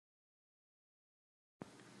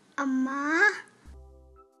అమ్మా.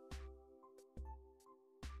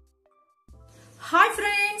 Hi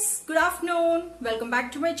friends, good afternoon. Welcome back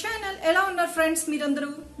to my channel. ఎలా ఉన్నారు ఫ్రెండ్స్ మీరందరూ?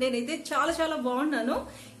 నేనైతే చాలా చాలా బాగున్నాను.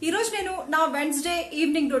 ఈరోజు నేను నా వెన్స్డే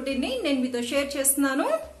ఈవినింగ్ రొటీన్ ని నేను మీతో షేర్ చేస్తున్నాను.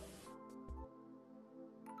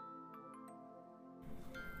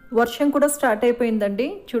 వర్షం కూడా స్టార్ట్ అయిపోయిందండి.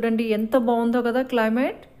 చూడండి ఎంత బాగుందో కదా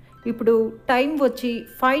క్లైమేట్. ఇప్పుడు టైం వచ్చి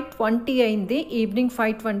 5:20 అయింది, ఈవినింగ్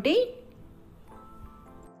 5:20.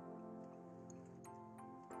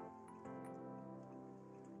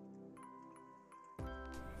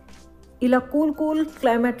 ఇలా కూల్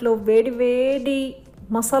క్లైమేట్లో వేడి వేడి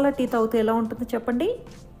మసాలా టీ తాగితే ఎలా ఉంటుంది చెప్పండి?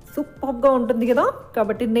 సూపర్గా ఉంటుంది కదా.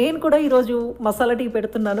 కాబట్టి నేను కూడా ఈరోజు మసాలా టీ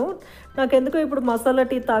పెడుతున్నాను. నాకెందుకో ఇప్పుడు మసాలా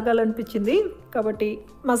టీ తాగాలనిపించింది, కాబట్టి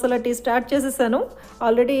మసాలా టీ స్టార్ట్ చేసేసాను.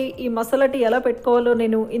 ఆల్రెడీ ఈ మసాలా టీ ఎలా పెట్టుకోవాలో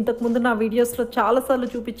నేను ఇంతకుముందు నా వీడియోస్లో చాలాసార్లు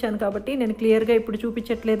చూపించాను, కాబట్టి నేను క్లియర్గా ఇప్పుడు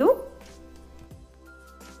చూపించట్లేదు.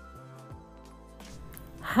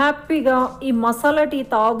 హ్యాపీగా ఈ మసాలా టీ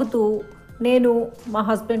తాగుతూ నేను మా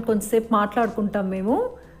హస్బెండ్ కొంచెంసేపు మాట్లాడుకుంటాం.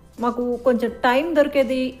 మాకు కొంచెం టైం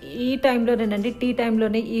దొరికేది ఈ టైంలోనేనండి, టీ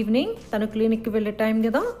టైంలోనే. ఈవినింగ్ తను క్లినిక్కి వెళ్ళే టైం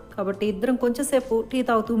కదా, కాబట్టి ఇద్దరం కొంచెంసేపు టీ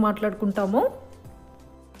తాగుతూ మాట్లాడుకుంటాము.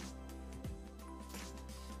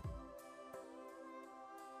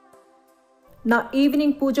 నా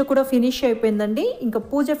ఈవినింగ్ పూజ కూడా ఫినిష్ అయిపోయిందండి. ఇంకా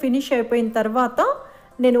పూజ ఫినిష్ అయిపోయిన తర్వాత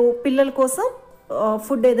నేను పిల్లల కోసం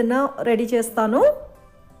ఫుడ్ ఏదైనా రెడీ చేస్తాను.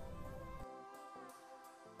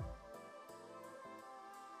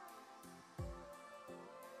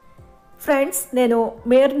 ఫ్రెండ్స్, నేను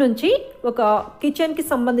మేయర్ నుంచి ఒక కిచెన్కి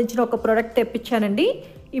సంబంధించిన ఒక ప్రోడక్ట్ తెప్పించానండి.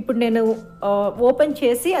 ఇప్పుడు నేను ఓపెన్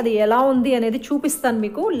చేసి అది ఎలా ఉంది అనేది చూపిస్తాను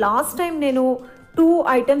మీకు. లాస్ట్ టైం నేను 2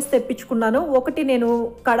 ఐటమ్స్ తెప్పించుకున్నాను. ఒకటి నేను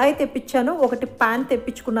కడాయి తెప్పించాను, ఒకటి ప్యాన్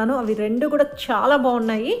తెప్పించుకున్నాను. అవి రెండు కూడా చాలా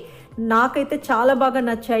బాగున్నాయి, నాకైతే చాలా బాగా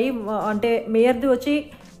నచ్చాయి. అంటే మేయర్ది వచ్చి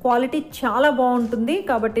క్వాలిటీ చాలా బాగుంటుంది,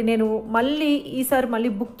 కాబట్టి నేను ఈసారి మళ్ళీ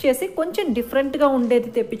బుక్ చేసి కొంచెం డిఫరెంట్గా ఉండేది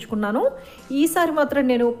తెప్పించుకున్నాను. ఈసారి మాత్రం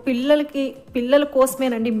నేను పిల్లల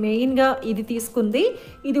కోసమేనండి మెయిన్గా ఇది తీసుకుంది.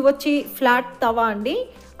 ఇది వచ్చి ఫ్లాట్ తవా అండి.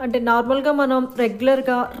 అంటే నార్మల్గా మనం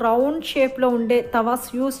రెగ్యులర్గా రౌండ్ షేప్లో ఉండే తవాస్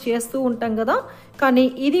యూస్ చేస్తూ ఉంటాం కదా, కానీ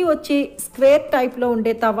ఇది వచ్చి స్క్వేర్ టైప్లో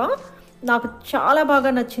ఉండే తవా. నాకు చాలా బాగా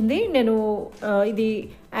నచ్చింది. నేను ఇది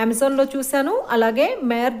అమెజాన్లో చూశాను, అలాగే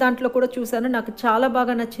మేయర్ దాంట్లో కూడా చూశాను. నాకు చాలా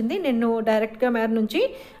బాగా నచ్చింది. నేను డైరెక్ట్గా మేయర్ నుంచి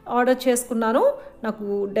ఆర్డర్ చేసుకున్నాను. నాకు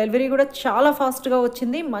డెలివరీ కూడా చాలా ఫాస్ట్గా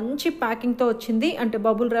వచ్చింది, మంచి ప్యాకింగ్తో వచ్చింది. అంటే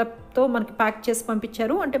బబుల్ ర్యాప్తో మనకి ప్యాక్ చేసి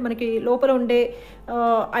పంపించారు. అంటే మనకి లోపల ఉండే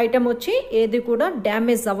ఐటమ్ వచ్చి ఏది కూడా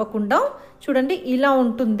డ్యామేజ్ అవ్వకుండా చూడండి ఇలా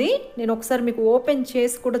ఉంటుంది. నేను ఒకసారి మీకు ఓపెన్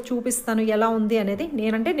చేసి కూడా చూపిస్తాను ఎలా ఉంది అనేది.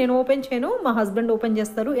 నేను ఓపెన్ చేయను, మా హస్బెండ్ ఓపెన్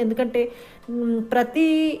చేస్తారు. ఎందుకంటే ప్రతి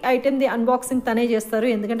ఐటెంది అన్బాక్సింగ్ తనే చేస్తారు,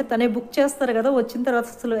 ఎందుకంటే తనే బుక్ చేస్తారు కదా. వచ్చిన తర్వాత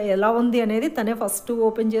అసలు ఎలా ఉంది అనేది తనే ఫస్ట్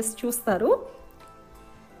ఓపెన్ చేసి చూస్తారు.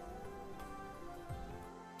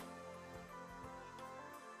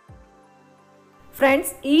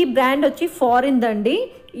 ఫ్రెండ్స్, ఈ బ్రాండ్ వచ్చి ఫారిన్ దండి.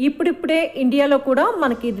 ఇప్పుడిప్పుడే ఇండియాలో కూడా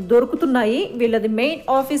మనకి ఇది దొరుకుతున్నాయి. వీళ్ళది మెయిన్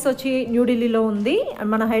ఆఫీస్ వచ్చి న్యూఢిల్లీలో ఉంది.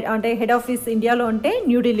 మన హెడ్ ఆఫీస్ ఇండియాలో అంటే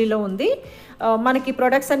న్యూఢిల్లీలో ఉంది. మనకి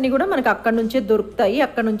ప్రొడక్ట్స్ అన్నీ కూడా మనకి అక్కడ నుంచే దొరుకుతాయి,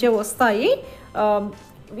 అక్కడ నుంచే వస్తాయి.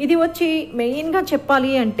 ఇది వచ్చి మెయిన్గా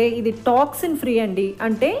చెప్పాలి అంటే ఇది టాక్సిన్ ఫ్రీ అండి.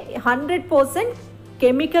 అంటే 100%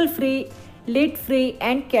 chemical free, lid free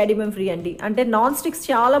and cadmium free అండి. అంటే నాన్ స్టిక్స్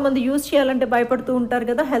చాలామంది యూజ్ చేయాలంటే భయపడుతూ ఉంటారు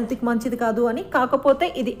కదా, హెల్త్కి మంచిది కాదు అని. కాకపోతే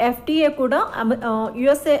ఇది FDA కూడా,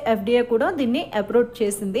 USA FDA కూడా దీన్ని అప్రూవ్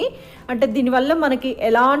చేసింది. అంటే దీనివల్ల మనకి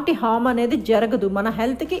ఎలాంటి హామ్ అనేది జరగదు, మన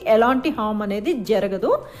హెల్త్కి ఎలాంటి హామ్ అనేది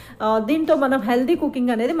జరగదు. దీంతో మనం హెల్తీ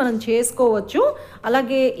కుకింగ్ అనేది మనం చేసుకోవచ్చు.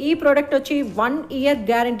 అలాగే ఈ ప్రోడక్ట్ వచ్చి 1 ఇయర్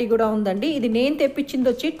గ్యారంటీ కూడా ఉందండి. ఇది నేను తెప్పించింది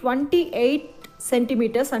వచ్చి 28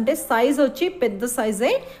 సెంటీమీటర్స్. అంటే సైజ్ వచ్చి పెద్ద సైజే,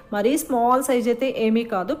 మరీ స్మాల్ సైజ్ అయితే ఏమీ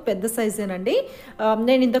కాదు, పెద్ద సైజేనండి.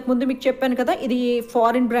 నేను ఇంతకుముందు మీకు చెప్పాను కదా, ఇది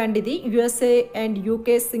ఫారిన్ బ్రాండ్. ఇది USA and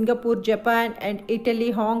UK, Singapore, Japan and Italy,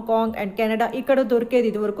 Hong Kong and Canada ఇక్కడ దొరికేది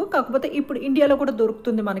ఇది వరకు. కాకపోతే ఇప్పుడు ఇండియాలో కూడా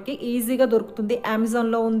దొరుకుతుంది, మనకి ఈజీగా దొరుకుతుంది.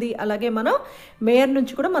 అమెజాన్లో ఉంది, అలాగే మనం మేయర్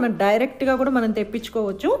నుంచి కూడా మనం డైరెక్ట్గా కూడా మనం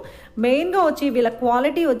తెప్పించుకోవచ్చు. మెయిన్గా వచ్చి వీళ్ళ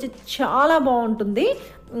క్వాలిటీ వచ్చి చాలా బాగుంటుంది.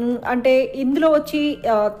 అంటే ఇందులో వచ్చి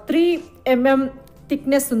 3 mm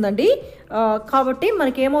థిక్నెస్ ఉందండి. కాబట్టి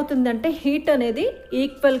మనకి ఏమవుతుందంటే హీట్ అనేది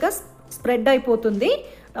ఈక్వల్గా స్ప్రెడ్ అయిపోతుంది.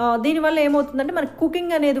 దీనివల్ల ఏమవుతుందంటే మనకి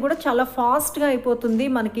కుకింగ్ అనేది కూడా చాలా ఫాస్ట్గా అయిపోతుంది,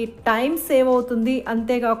 మనకి టైం సేవ్ అవుతుంది.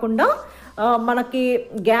 అంతేకాకుండా మనకి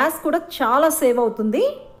గ్యాస్ కూడా చాలా సేవ్ అవుతుంది.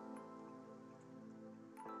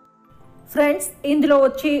 ఫ్రెండ్స్, ఇందులో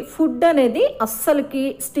వచ్చి ఫుడ్ అనేది అస్సలకి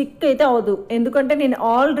స్టిక్ అయితే అవ్వదు. ఎందుకంటే నేను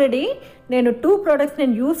ఆల్రెడీ నేను 2 ప్రోడక్ట్స్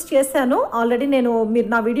నేను యూస్ చేశాను ఆల్రెడీ. మీరు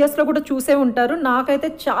నా వీడియోస్లో కూడా చూసే ఉంటారు. నాకైతే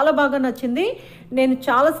చాలా బాగా నచ్చింది. నేను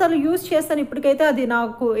చాలాసార్లు యూస్ చేశాను. ఇప్పటికైతే అది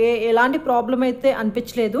నాకు ఎలాంటి ప్రాబ్లం అయితే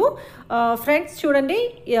అనిపించలేదు. ఫ్రెండ్స్ చూడండి,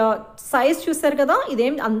 సైజ్ చూసారు కదా,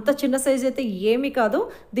 ఇదేం అంత చిన్న సైజ్ అయితే ఏమీ కాదు.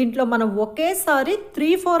 దీంట్లో మనం ఒకేసారి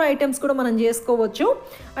 3-4 ఐటమ్స్ కూడా మనం చేసుకోవచ్చు.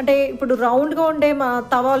 అంటే ఇప్పుడు రౌండ్గా ఉండే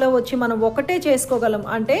తవాలో వచ్చి మనం ఒకటే చేసుకోగలం.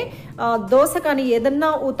 అంటే దోశ కానీ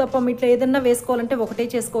ఏదన్నా ఊతప్పం ఇట్లా ఏదన్నా వేసుకోవాలంటే ఒకటే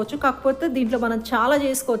చేసుకోవచ్చు. కాకపోతే దీంట్లో మనం చాలా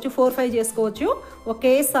చేసుకోవచ్చు, 4-5 చేసుకోవచ్చు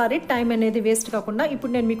ఒకేసారి, టైం అనేది వేస్ట్ కాకుండా.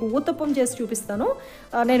 ఇప్పుడు నేను మీకు ఊతప్పం చేసి చూపిస్తాను.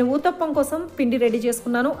 నేను ఊతప్పం కోసం పిండి రెడీ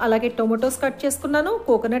చేసుకున్నాను, అలాగే టొమాటోస్ కట్ చేసుకున్నాను,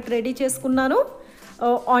 కోకోనట్ రెడీ చేసుకున్నాను,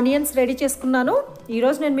 ఆనియన్స్ రెడీ చేసుకున్నాను.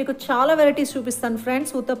 ఈరోజు నేను మీకు చాలా వెరైటీస్ చూపిస్తాను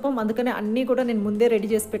ఫ్రెండ్స్ ఊతప్పం, అందుకనే అన్నీ కూడా నేను ముందే రెడీ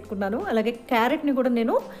చేసి పెట్టుకున్నాను. అలాగే క్యారెట్ని కూడా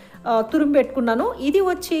నేను తురిమి పెట్టుకున్నాను. ఇది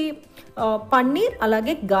వచ్చి పన్నీర్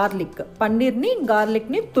అలాగే గార్లిక్, పన్నీర్ని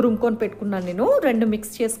గార్లిక్ని తురుముకొని పెట్టుకున్నాను. నేను 2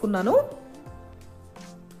 మిక్స్ చేసుకున్నాను.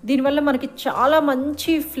 దీనివల్ల మనకి చాలా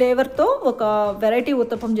మంచి ఫ్లేవర్తో ఒక వెరైటీ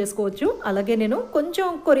ఉత్తప్పం చేసుకోవచ్చు. అలాగే నేను కొంచెం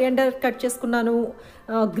కొరియాండర్ కట్ చేసుకున్నాను,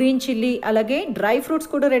 గ్రీన్ చిల్లీ, అలాగే డ్రై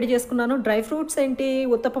ఫ్రూట్స్ కూడా రెడీ చేసుకున్నాను. డ్రై ఫ్రూట్స్ ఏంటి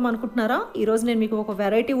ఉత్తప్పం అనుకుంటున్నారా? ఈరోజు నేను మీకు ఒక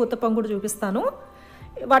వెరైటీ ఉత్తప్పం కూడా చూపిస్తాను.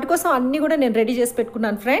 వాటి కోసం అన్నీ కూడా నేను రెడీ చేసి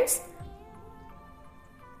పెట్టుకున్నాను ఫ్రెండ్స్.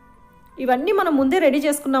 ఇవన్నీ మనం ముందే రెడీ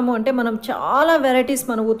చేసుకున్నాము అంటే మనం చాలా వెరైటీస్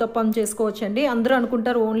మనం ఊతప్పం చేసుకోవచ్చు అండి. అందరూ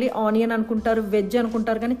అనుకుంటారు ఓన్లీ ఆనియన్ అనుకుంటారు, వెజ్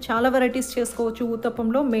అనుకుంటారు, కానీ చాలా వెరైటీస్ చేసుకోవచ్చు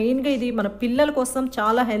ఊతప్పంలో. మెయిన్గా ఇది మన పిల్లల కోసం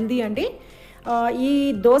చాలా హెల్దీ అండి. ఈ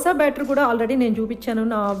దోశ బ్యాటర్ కూడా ఆల్రెడీ నేను చూపించాను,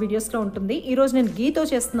 నా వీడియోస్లో ఉంటుంది. ఈరోజు నేను గీతో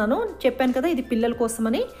చేస్తున్నాను, చెప్పాను కదా ఇది పిల్లల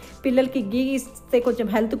కోసమని. పిల్లలకి గీ ఇస్తే కొంచెం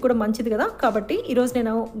హెల్త్ కూడా మంచిది కదా, కాబట్టి ఈరోజు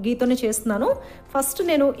నేను గీతోనే చేస్తున్నాను. ఫస్ట్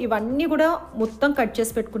నేను ఇవన్నీ కూడా మొత్తం కట్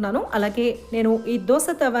చేసి పెట్టుకున్నాను. అలాగే నేను ఈ దోశ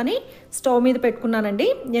తవాని స్టవ్ మీద పెట్టుకున్నానండి.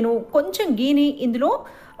 నేను కొంచెం గీని ఇందులో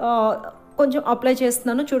కొంచెం అప్లై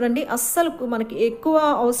చేస్తున్నాను. చూడండి, అస్సలు మనకి ఎక్కువ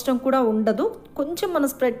అవసరం కూడా ఉండదు, కొంచెం మనం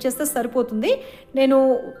స్ప్రెడ్ చేస్తే సరిపోతుంది. నేను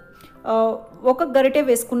ఒక గరిటె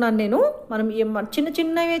వేసుకున్నాను. నేను మనం చిన్న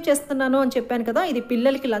చిన్నవే చేస్తున్నాను అని చెప్పాను కదా, ఇది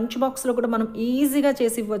పిల్లలకి లంచ్ బాక్స్లో కూడా మనం ఈజీగా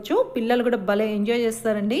చేసి ఇవ్వచ్చు. పిల్లలు కూడా భలే ఎంజాయ్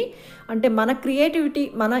చేస్తారండి. అంటే మన క్రియేటివిటీ,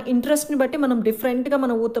 మన ఇంట్రెస్ట్ని బట్టి మనం డిఫరెంట్గా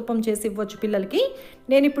మనం ఊతప్పం చేసి ఇవ్వచ్చు పిల్లలకి.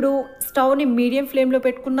 నేను ఇప్పుడు స్టవ్ని మీడియం ఫ్లేమ్లో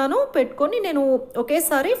పెట్టుకొని నేను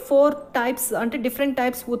ఒకేసారి 4 టైప్స్ అంటే డిఫరెంట్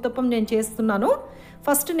టైప్స్ ఊతప్పం నేను చేస్తున్నాను.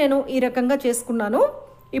 ఫస్ట్ నేను ఈ రకంగా చేసుకున్నాను.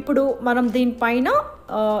 ఇప్పుడు మనం దీనిపైన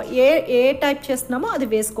ఏ టైప్ చేస్తున్నామో అది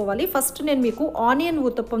వేసుకోవాలి. ఫస్ట్ నేను మీకు ఆనియన్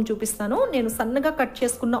ఊతప్పం చూపిస్తాను. నేను సన్నగా కట్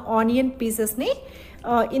చేసుకున్న ఆనియన్ పీసెస్ని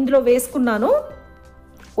ఇందులో వేసుకున్నాను.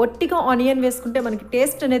 ఒట్టిగా ఆనియన్ వేసుకుంటే మనకి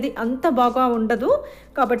టేస్ట్ అనేది అంత బాగా ఉండదు,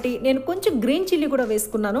 కాబట్టి నేను కొంచెం గ్రీన్ చిల్లీ కూడా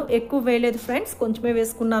వేసుకున్నాను. ఎక్కువ వేయలేదు ఫ్రెండ్స్, కొంచెమే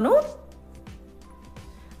వేసుకున్నాను.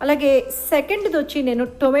 అలాగే సెకండ్ది వచ్చి నేను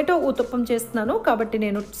టొమాటో ఊతప్పం చేస్తున్నాను, కాబట్టి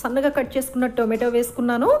నేను సన్నగా కట్ చేసుకున్న టొమాటో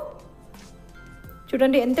వేసుకున్నాను.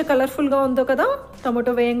 చూడండి ఎంత కలర్ఫుల్గా ఉందో కదా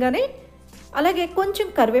టొమాటో వేయంగానే. అలాగే కొంచెం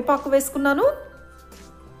కరివేపాకు వేసుకున్నాను.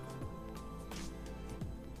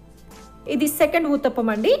 ఇది సెకండ్ ఊతప్పం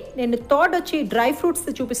అండి. నేను థర్డ్ వచ్చి డ్రై ఫ్రూట్స్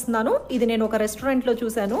చూపిస్తున్నాను. ఇది నేను ఒక రెస్టారెంట్లో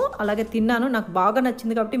చూశాను, అలాగే తిన్నాను, నాకు బాగా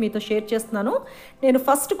నచ్చింది కాబట్టి మీతో షేర్ చేస్తున్నాను. నేను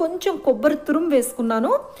ఫస్ట్ కొంచెం కొబ్బరి తురుము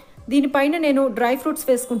వేసుకున్నాను. దీనిపైన నేను డ్రై ఫ్రూట్స్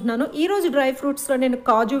వేసుకుంటున్నాను. ఈరోజు డ్రై ఫ్రూట్స్లో నేను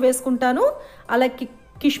కాజు వేసుకుంటాను, అలాగే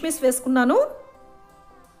కిష్మిస్ వేసుకున్నాను.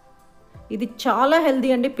 ఇది చాలా హెల్దీ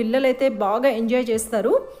అండి, పిల్లలైతే బాగా ఎంజాయ్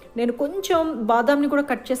చేస్తారు. నేను కొంచెం బాదాంని కూడా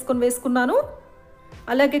కట్ చేసుకొని వేసుకున్నాను.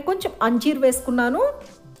 అలాగే కొంచెం అంజీర్ వేసుకున్నాను,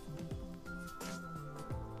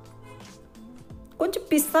 కొంచెం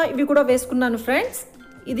పిస్తా ఇవి కూడా వేసుకున్నాను ఫ్రెండ్స్.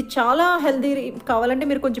 ఇది చాలా హెల్దీ. కావాలంటే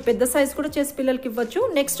మీరు కొంచెం పెద్ద సైజ్ కూడా చేసి పిల్లలకి ఇవ్వచ్చు.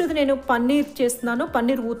 నెక్స్ట్ నేను పన్నీర్ చేస్తున్నాను,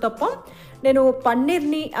 పన్నీర్ ఊతప్పం. నేను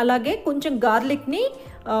పన్నీర్ని అలాగే కొంచెం గార్లిక్ని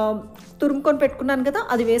తురుముకొని పెట్టుకున్నాను కదా,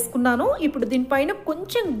 అది వేసుకున్నాను. ఇప్పుడు దీనిపైన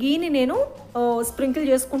కొంచెం గీని నేను స్ప్రింకిల్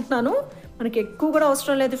చేసుకుంటున్నాను. మనకి ఎక్కువ కూడా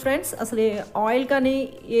అవసరం లేదు ఫ్రెండ్స్, అసలు ఆయిల్ కానీ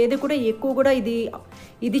ఏది కూడా ఎక్కువ కూడా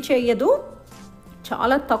ఇది చేయదు.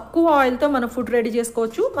 చాలా తక్కువ ఆయిల్తో మనం ఫుడ్ రెడీ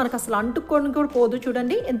చేసుకోవచ్చు. మనకు అసలు అంటుకొని కూడా పోదు.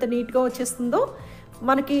 చూడండి ఎంత నీట్గా వచ్చేస్తుందో.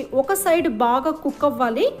 మనకి ఒక సైడ్ బాగా కుక్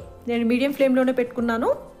అవ్వాలి. నేను మీడియం ఫ్లేమ్లోనే పెట్టుకున్నాను.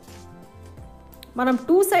 మనం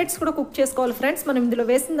 2 సైడ్స్ కూడా కుక్ చేసుకోవాలి ఫ్రెండ్స్. మనం ఇందులో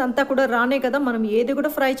వేసింది అంతా కూడా రానే కదా, మనం ఏది కూడా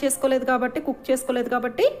ఫ్రై చేసుకోలేదు కాబట్టి, కుక్ చేసుకోలేదు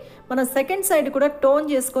కాబట్టి, మనం సెకండ్ సైడ్ కూడా టోన్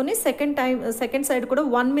చేసుకొని సెకండ్ సైడ్ కూడా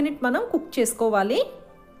 1 మినిట్ మనం కుక్ చేసుకోవాలి.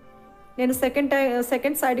 నేను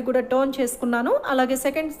సెకండ్ సైడ్ కూడా టోన్ చేసుకున్నాను, అలాగే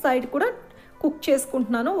సెకండ్ సైడ్ కూడా కుక్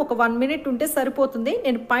చేసుకుంటున్నాను. ఒక 1 మినిట్ ఉంటే సరిపోతుంది.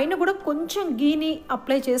 నేను పైన కూడా కొంచెం గీని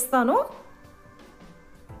అప్లై చేస్తాను,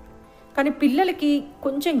 కానీ పిల్లలకి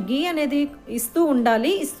కొంచెం గీ అనేది ఇస్తూ ఉండాలి.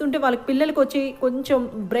 ఇస్తుంటే వాళ్ళకి పిల్లలకి వచ్చి కొంచెం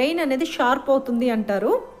బ్రెయిన్ అనేది షార్ప్ అవుతుంది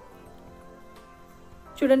అంటారు.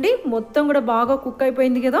 చూడండి మొత్తం కూడా బాగా కుక్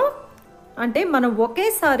అయిపోయింది కదా. అంటే మనం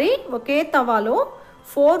ఒకేసారి ఒకే తవాలో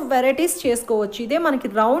 4 వెరైటీస్ చేసుకోవచ్చు. ఇదే మనకి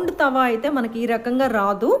రౌండ్ తవా అయితే మనకి ఈ రకంగా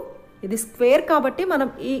రాదు, ఇది స్క్వేర్ కాబట్టి మనం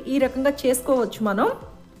ఈ రకంగా చేసుకోవచ్చు. మనం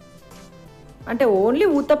అంటే ఓన్లీ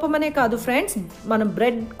ఊతప్పం అనే కాదు ఫ్రెండ్స్, మనం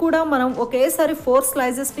బ్రెడ్ కూడా మనం ఒకేసారి 4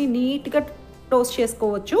 స్లైసెస్ని నీట్గా టోస్ట్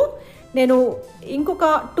చేసుకోవచ్చు. నేను ఇంకొక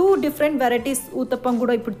 2 డిఫరెంట్ వెరైటీస్ ఊతప్పం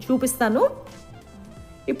కూడా ఇప్పుడు చూపిస్తాను.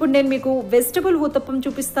 ఇప్పుడు నేను మీకు వెజిటబుల్ ఊతప్పం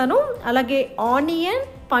చూపిస్తాను, అలాగే ఆనియన్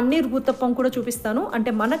పన్నీర్ ఊతప్పం కూడా చూపిస్తాను. అంటే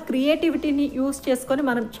మన క్రియేటివిటీని యూస్ చేసుకొని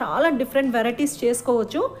మనం చాలా డిఫరెంట్ వెరైటీస్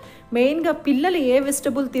చేసుకోవచ్చు. మెయిన్గా పిల్లలు ఏ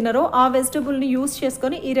వెజిటబుల్ తినరో ఆ వెజిటబుల్ని యూస్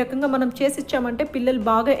చేసుకొని ఈ రకంగా మనం చేసి ఇచ్చామంటే పిల్లలు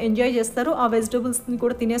బాగా ఎంజాయ్ చేస్తారు, ఆ వెజిటబుల్స్ని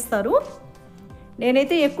కూడా తినేస్తారు.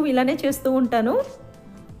 నేనైతే ఎక్కువ ఇలానే చేస్తూ ఉంటాను.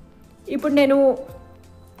 ఇప్పుడు నేను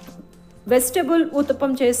వెజిటబుల్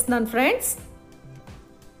ఊతప్పం చేస్తున్నాను ఫ్రెండ్స్.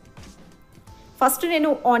 ఫస్ట్ నేను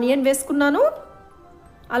ఆనియన్ వేసుకున్నాను,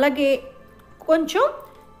 అలాగే కొంచెం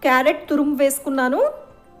క్యారెట్ తురుము వేసుకున్నాను.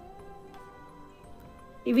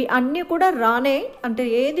 ఇవి అన్నీ కూడా రానే, అంటే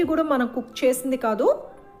ఏది కూడా మనం కుక్ చేసింది కాదు.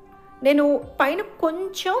 నేను పైన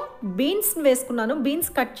కొంచెం బీన్స్ వేసుకున్నాను,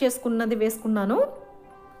 బీన్స్ కట్ చేసుకున్నది వేసుకున్నాను.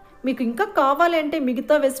 మీకు ఇంకా కావాలి అంటే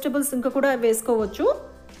మిగతా వెజిటబుల్స్ ఇంకా కూడా వేసుకోవచ్చు.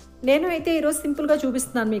 నేను అయితే ఈరోజు సింపుల్గా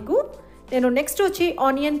చూపిస్తున్నాను మీకు. నేను నెక్స్ట్ వచ్చి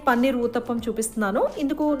ఆనియన్ పన్నీర్ ఊతప్పం చూపిస్తున్నాను.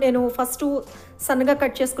 ఇందుకు నేను ఫస్ట్ సన్నగా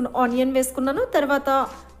కట్ చేసుకున్న ఆనియన్ వేసుకున్నాను, తర్వాత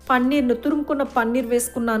పన్నీర్ను తురుముకున్న పన్నీర్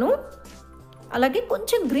వేసుకున్నాను, అలాగే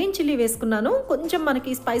కొంచెం గ్రీన్ చిల్లీ వేసుకున్నాను. కొంచెం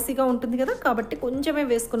మనకి స్పైసీగా ఉంటుంది కదా కాబట్టి కొంచెమే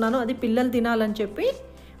వేసుకున్నాను, అది పిల్లలు తినాలని చెప్పి.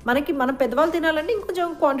 మనం పెద్దవాళ్ళు తినాలంటే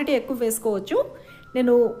ఇంకొంచెం క్వాంటిటీ ఎక్కువ వేసుకోవచ్చు.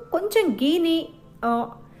 నేను కొంచెం గీని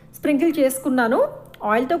స్ప్రింకిల్ చేసుకున్నాను.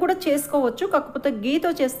 ఆయిల్తో కూడా చేసుకోవచ్చు, కాకపోతే గీతో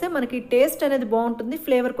చేస్తే మనకి టేస్ట్ అనేది బాగుంటుంది,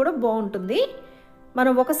 ఫ్లేవర్ కూడా బాగుంటుంది.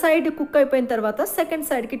 మనం ఒక సైడ్ కుక్ అయిపోయిన తర్వాత సెకండ్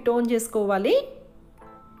సైడ్కి టోన్ చేసుకోవాలి.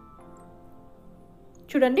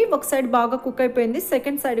 చూడండి, ఒక సైడ్ బాగా కుక్ అయిపోయింది,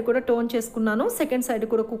 సెకండ్ సైడ్ కూడా టోన్ చేసుకున్నాను, సెకండ్ సైడ్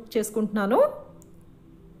కూడా కుక్ చేసుకుంటున్నాను.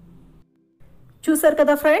 చూసారు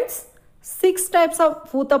కదా ఫ్రెండ్స్, 6 టైప్స్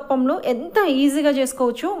ఆఫ్ ఊతప్పంను ఎంత ఈజీగా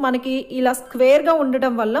చేసుకోవచ్చు. మనకి ఇలా స్క్వేర్గా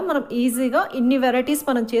ఉండడం వల్ల మనం ఈజీగా ఇన్ని వెరైటీస్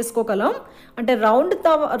మనం చేసుకోగలం. అంటే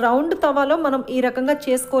రౌండ్ తవాలో మనం ఈ రకంగా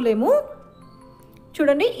చేసుకోలేము.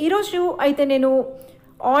 చూడండి, ఈరోజు అయితే నేను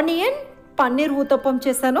ఆనియన్ పన్నీర్ ఊతప్పం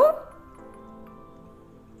చేశాను,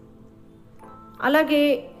 అలాగే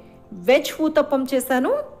వెజ్ ఊతప్పం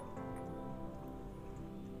చేశాను,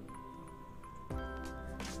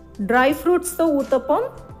 dry ఫ్రూట్స్తో uttapam,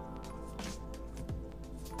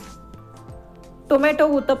 tomato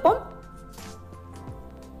uttapam,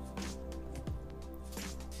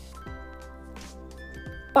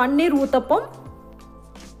 paneer uttapam,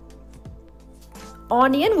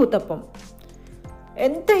 onion uttapam.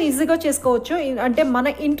 ఎంత ఈజీగా చేసుకోవచ్చు, అంటే మన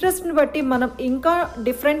ఇంట్రెస్ట్ని బట్టి మనం ఇంకా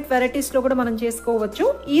డిఫరెంట్ వెరైటీస్లో కూడా మనం చేసుకోవచ్చు.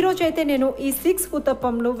 ఈరోజు అయితే నేను ఈ 6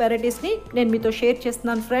 ఊతప్పంలు వెరైటీస్ని నేను మీతో షేర్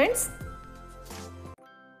చేస్తున్నాను ఫ్రెండ్స్.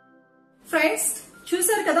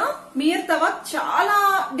 చూసారు కదా, మియర్ తవా చాలా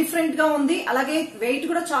డిఫరెంట్ గా ఉంది, అలాగే వెయిట్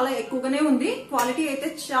కూడా చాలా ఎక్కువగానే ఉంది. క్వాలిటీ అయితే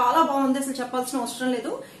చాలా బాగుంది, అసలు చెప్పాల్సిన అవసరం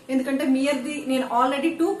లేదు. ఎందుకంటే మియర్ది నేను ఆల్రెడీ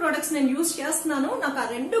 2 ప్రొడక్ట్స్ నేను యూజ్ చేస్తున్నాను, నాకు ఆ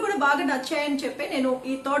 2 కూడా బాగా నచ్చాయని చెప్పి నేను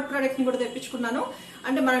ఈ 3rd ప్రొడక్ట్ ని కూడా తెప్పించుకున్నాను.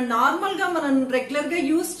 అంటే మనం నార్మల్ గా మనం రెగ్యులర్ గా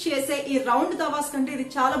యూజ్ చేసే ఈ రౌండ్ తవాస్ కంటే ఇది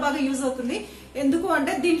చాలా బాగా యూజ్ అవుతుంది. ఎందుకు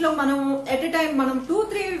అంటే దీంట్లో మనం ఎట్ ఎ టైం మనం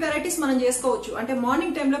 2-3 వెరైటీస్ మనం చేసుకోవచ్చు. అంటే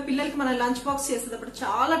మార్నింగ్ టైంలో పిల్లలకి మనం లంచ్ బాక్స్ చేసేటప్పుడు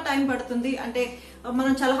చాలా టైం పడుతుంది, అంటే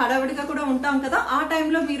మనం చాలా హడావిడిగా కూడా ఉంటాం కదా, ఆ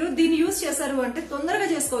టైంలో మీరు దీన్ని యూజ్ చేశారు అంటే తొందరగా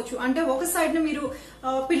చేసుకోవచ్చు. అంటే ఒక సైడ్ ని మీరు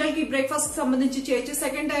పిల్లలకి బ్రేక్ఫాస్ట్ కి సంబంధించి చేయొచ్చు,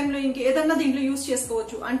 సెకండ్ టైంలో ఇంకేదన్నా దీంట్లో యూజ్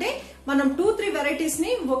చేసుకోవచ్చు. అంటే మనం 2-3 వెరైటీస్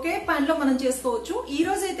ని ఒకే పాన్ లో మనం చేసుకోవచ్చు. ఈ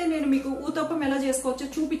రోజు అయితే నేను మీకు ఊతప్పం ఎలా చేసుకోవచ్చో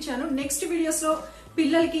చూపించాను. నెక్స్ట్ వీడియోస్ లో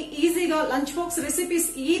పిల్లలకి ఈజీగా లంచ్ బాక్స్ రెసిపీస్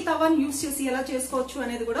ఈ తవాని యూజ్ చేసి ఎలా చేసుకోవచ్చు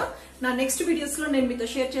అనేది కూడా నా నెక్స్ట్ వీడియోస్ లో నేను మీతో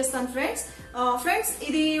షేర్ చేస్తాను ఫ్రెండ్స్.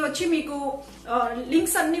 ఇది వచ్చి మీకు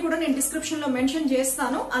లింక్స్ అన్ని కూడా నేను డిస్క్రిప్షన్ లో మెన్షన్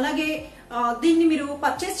చేస్తాను. అలాగే దీన్ని మీరు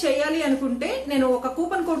పర్చేస్ చేయాలి అనుకుంటే నేను ఒక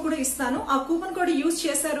కూపన్ కోడ్ కూడా ఇస్తాను. ఆ కూపన్ కోడ్ యూజ్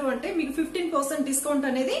చేశారు అంటే మీకు 15% డిస్కౌంట్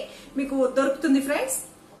అనేది మీకు దొరుకుతుంది ఫ్రెండ్స్.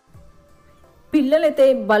 పిల్లలైతే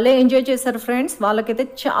భలే ఎంజాయ్ చేశారు ఫ్రెండ్స్, వాళ్ళకైతే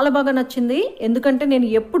చాలా బాగా నచ్చింది. ఎందుకంటే నేను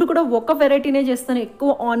ఎప్పుడు కూడా ఒక వెరైటీనే చేస్తాను, ఎక్కువ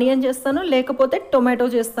ఆనియన్ చేస్తాను లేకపోతే టొమాటో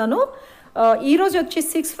చేస్తాను. ఈరోజు వచ్చి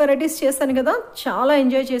 6 వెరైటీస్ చేశాను కదా, చాలా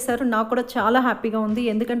ఎంజాయ్ చేశారు, నాకు కూడా చాలా హ్యాపీగా ఉంది.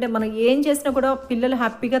 ఎందుకంటే మనం ఏం చేసినా కూడా పిల్లలు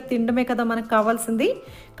హ్యాపీగా తినడమే కదా మనకు కావాల్సింది.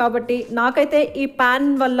 కాబట్టి నాకైతే ఈ ప్యాన్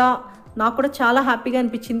వల్ల నాకు కూడా చాలా హ్యాపీగా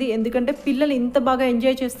అనిపించింది. ఎందుకంటే పిల్లలు ఇంత బాగా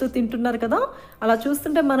ఎంజాయ్ చేస్తూ తింటున్నారు కదా, అలా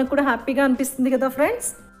చూస్తుంటే మనకు కూడా హ్యాపీగా అనిపిస్తుంది కదా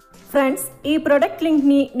ఫ్రెండ్స్. ఈ ప్రోడక్ట్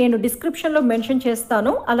లింక్ని నేను డిస్క్రిప్షన్లో మెన్షన్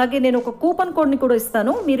చేస్తాను. అలాగే నేను ఒక కూపన్ కోడ్ని కూడా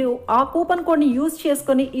ఇస్తాను. మీరు ఆ కూపన్ కోడ్ని యూజ్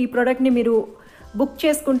చేసుకొని ఈ ప్రోడక్ట్ని మీరు బుక్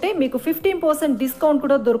చేసుకుంటే మీకు 15% డిస్కౌంట్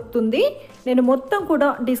కూడా దొరుకుతుంది. నేను మొత్తం కూడా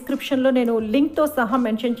డిస్క్రిప్షన్లో నేను లింక్తో సహా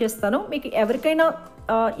మెన్షన్ చేస్తాను. మీకు ఎవరికైనా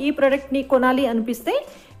ఈ ప్రోడక్ట్ని కొనాలి అనిపిస్తే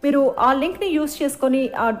మీరు ఆ లింక్ని యూస్ చేసుకొని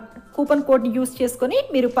ఆ కూపన్ కోడ్ని యూస్ చేసుకొని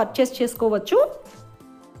మీరు పర్చేస్ చేసుకోవచ్చు.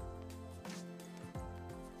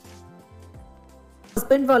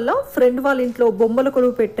 హస్బెండ్ వాళ్ళ ఫ్రెండ్ వాళ్ళ ఇంట్లో బొమ్మల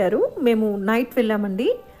కొలువు పెట్టారు. మేము నైట్ వెళ్ళామండి.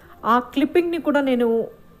 ఆ క్లిప్పింగ్ని కూడా నేను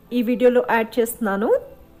ఈ వీడియోలో యాడ్ చేస్తున్నాను.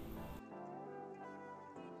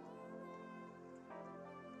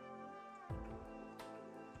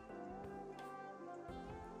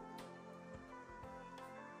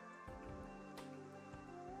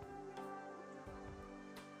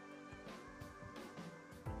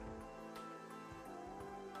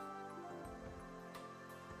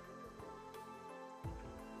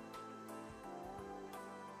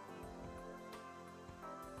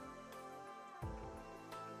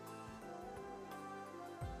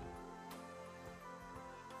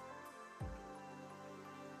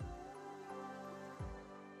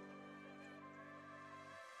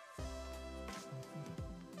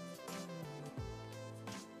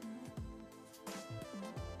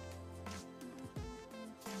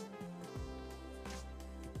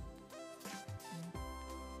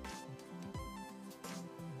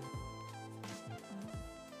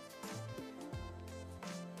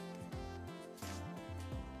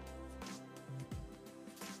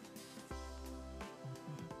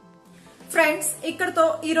 ఫ్రెండ్స్, ఇక్కడతో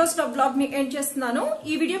ఈ రోజు నా బ్లాగ్ ని ఎండ్ చేస్తున్నాను.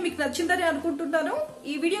 ఈ వీడియో మీకు నచ్చిందని అనుకుంటున్నాను.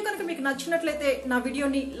 ఈ వీడియో కనుక మీకు నచ్చినట్లయితే నా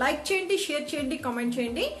వీడియోని లైక్ చేయండి, షేర్ చేయండి, కామెంట్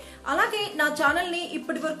చేయండి. అలాగే నా ఛానల్ ని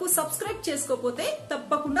ఇప్పటి వరకు సబ్స్క్రైబ్ చేసుకోకపోతే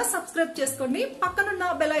తప్పకుండా సబ్స్క్రైబ్ చేసుకోండి.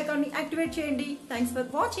 పక్కనున్న బెల్ ఐకాన్ ని యాక్టివేట్ చేయండి. Thanks for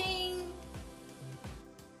watching.